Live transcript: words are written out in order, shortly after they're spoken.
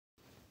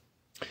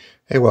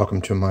Hey,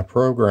 welcome to my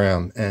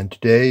program. And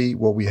today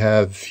what we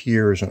have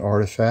here is an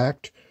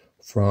artifact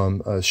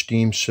from a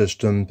steam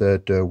system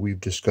that we've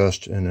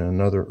discussed in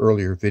another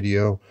earlier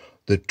video,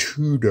 the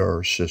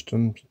Tudor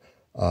system.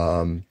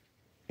 And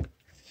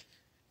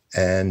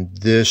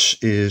this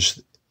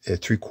is a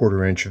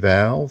 3/4 inch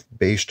valve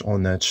based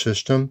on that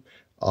system.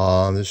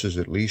 This is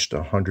at least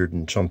 100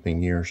 and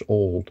something years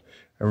old.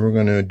 And we're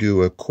going to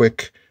do a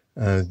quick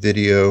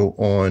video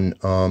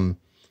on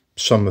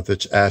some of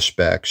its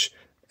aspects,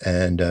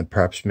 and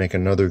perhaps make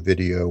another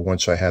video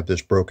once I have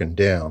this broken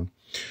down.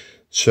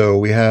 So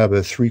we have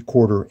a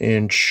 3/4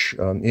 inch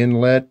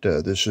inlet.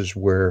 This is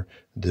where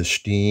the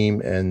steam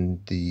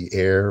and the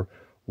air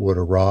would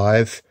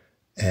arrive,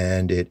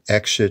 and it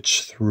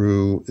exits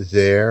through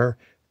there.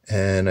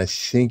 And I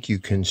think you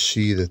can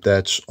see that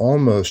that's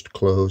almost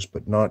closed,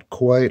 but not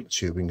quite. Let's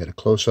see if we can get a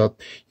close-up.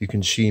 You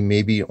can see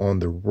maybe on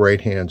the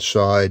right-hand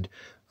side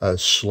a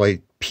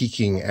slight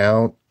peeking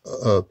out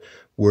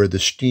where the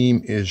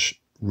steam is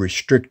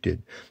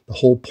restricted. The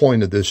whole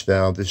point of this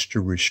valve is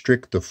to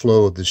restrict the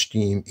flow of the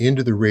steam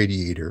into the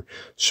radiator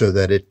so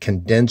that it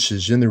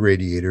condenses in the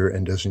radiator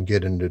and doesn't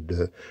get into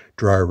the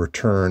dry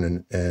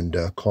return and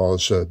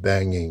cause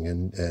banging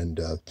and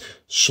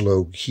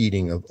slow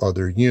heating of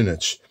other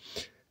units.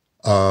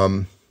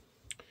 The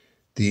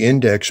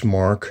index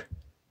mark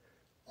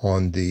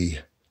on the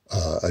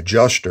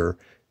adjuster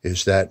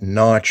is that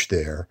notch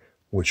there,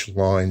 which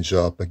lines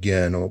up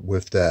again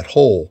with that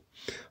hole.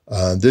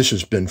 This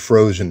has been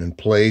frozen in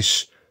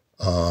place.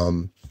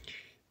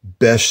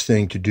 Best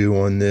thing to do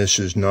on this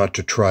is not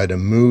to try to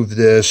move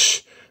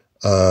this,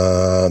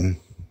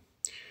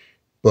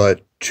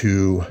 but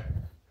to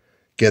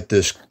get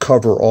this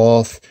cover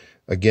off.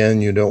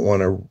 Again, you don't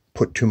want to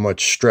put too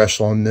much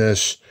stress on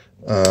this.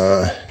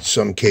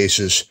 Some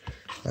cases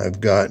I've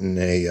gotten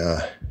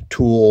a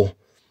tool.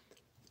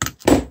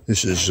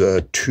 This is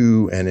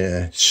 2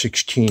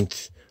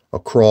 1/16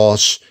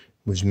 across.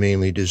 Was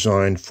mainly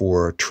designed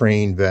for a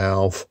train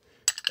valve,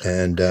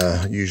 and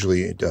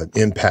usually it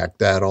impact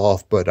that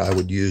off, but I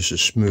would use the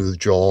smooth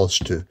jaws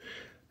to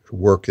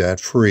work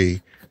that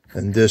free.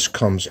 And this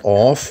comes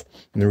off,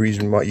 and the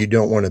reason why you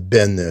don't want to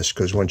bend this,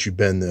 because once you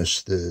bend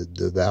this,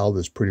 the valve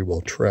is pretty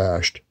well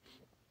trashed.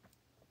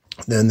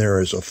 Then there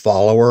is a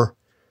follower,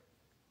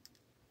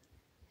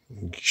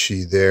 you can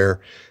see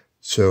there.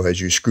 So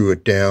as you screw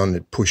it down,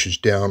 it pushes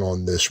down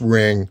on this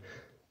ring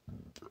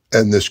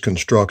and this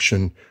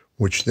construction,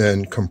 which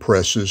then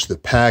compresses the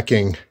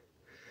packing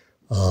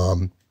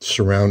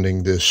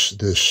surrounding this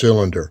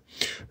cylinder.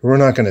 We're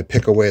not going to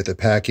pick away at the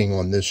packing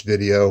on this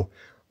video.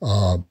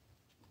 I'm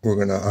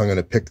going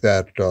to pick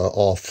that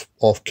off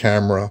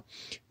camera,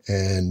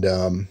 and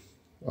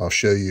I'll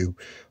show you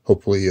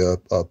hopefully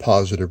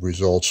positive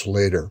results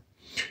later.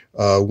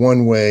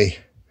 One way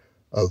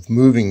of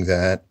moving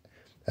that,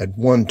 at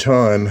one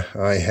time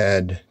I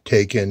had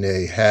taken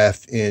a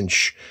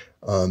half-inch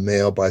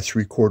male by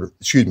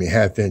 3/4,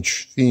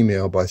 half-inch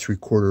female by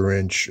 3/4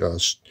 inch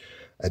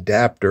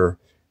adapter,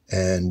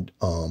 and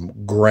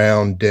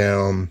ground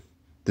down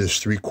this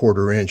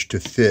 3/4 inch to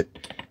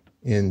fit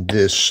in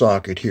this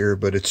socket here,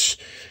 but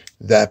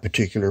that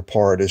particular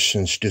part has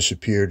since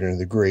disappeared into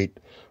the great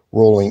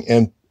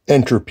rolling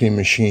entropy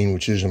machine,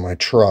 which is in my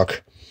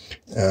truck.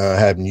 I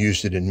haven't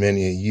used it in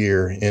many a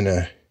year. In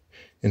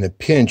a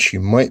pinch, you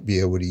might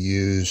be able to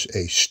use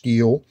a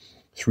steel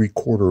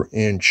 3/4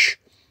 inch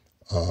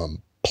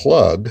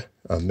plug,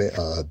 a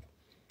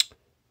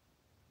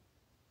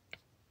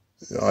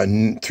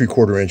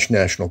 3/4 inch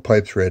national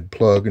pipe thread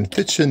plug, and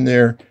fits in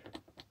there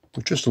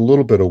with just a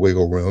little bit of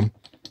wiggle room,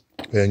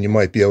 and you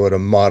might be able to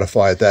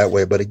modify it that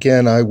way. But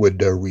again, I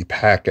would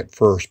repack it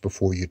first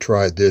before you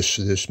try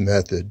this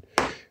method.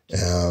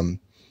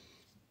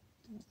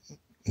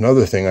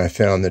 Another thing I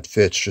found that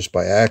fits just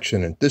by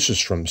accident, this is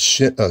from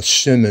a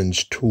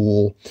Simmons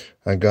tool.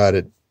 I got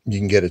it. You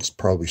can get it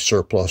probably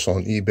surplus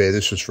on eBay.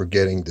 This is for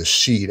getting the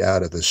seat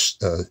out of the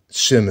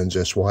Simmons,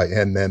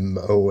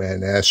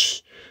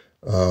 SYMMONS.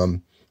 I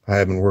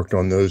haven't worked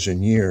on those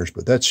in years,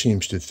 but that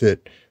seems to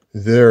fit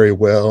very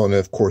well. And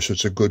of course,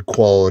 it's a good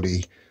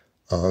quality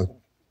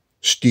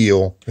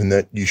steel, and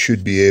that you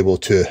should be able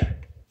to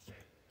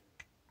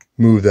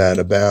move that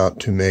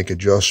about to make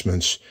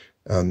adjustments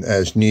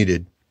as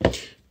needed.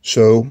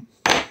 So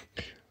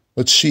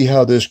let's see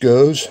how this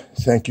goes.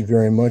 Thank you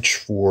very much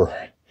for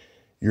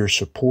your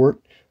support,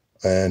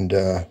 and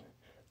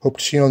hope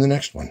to see you on the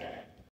next one.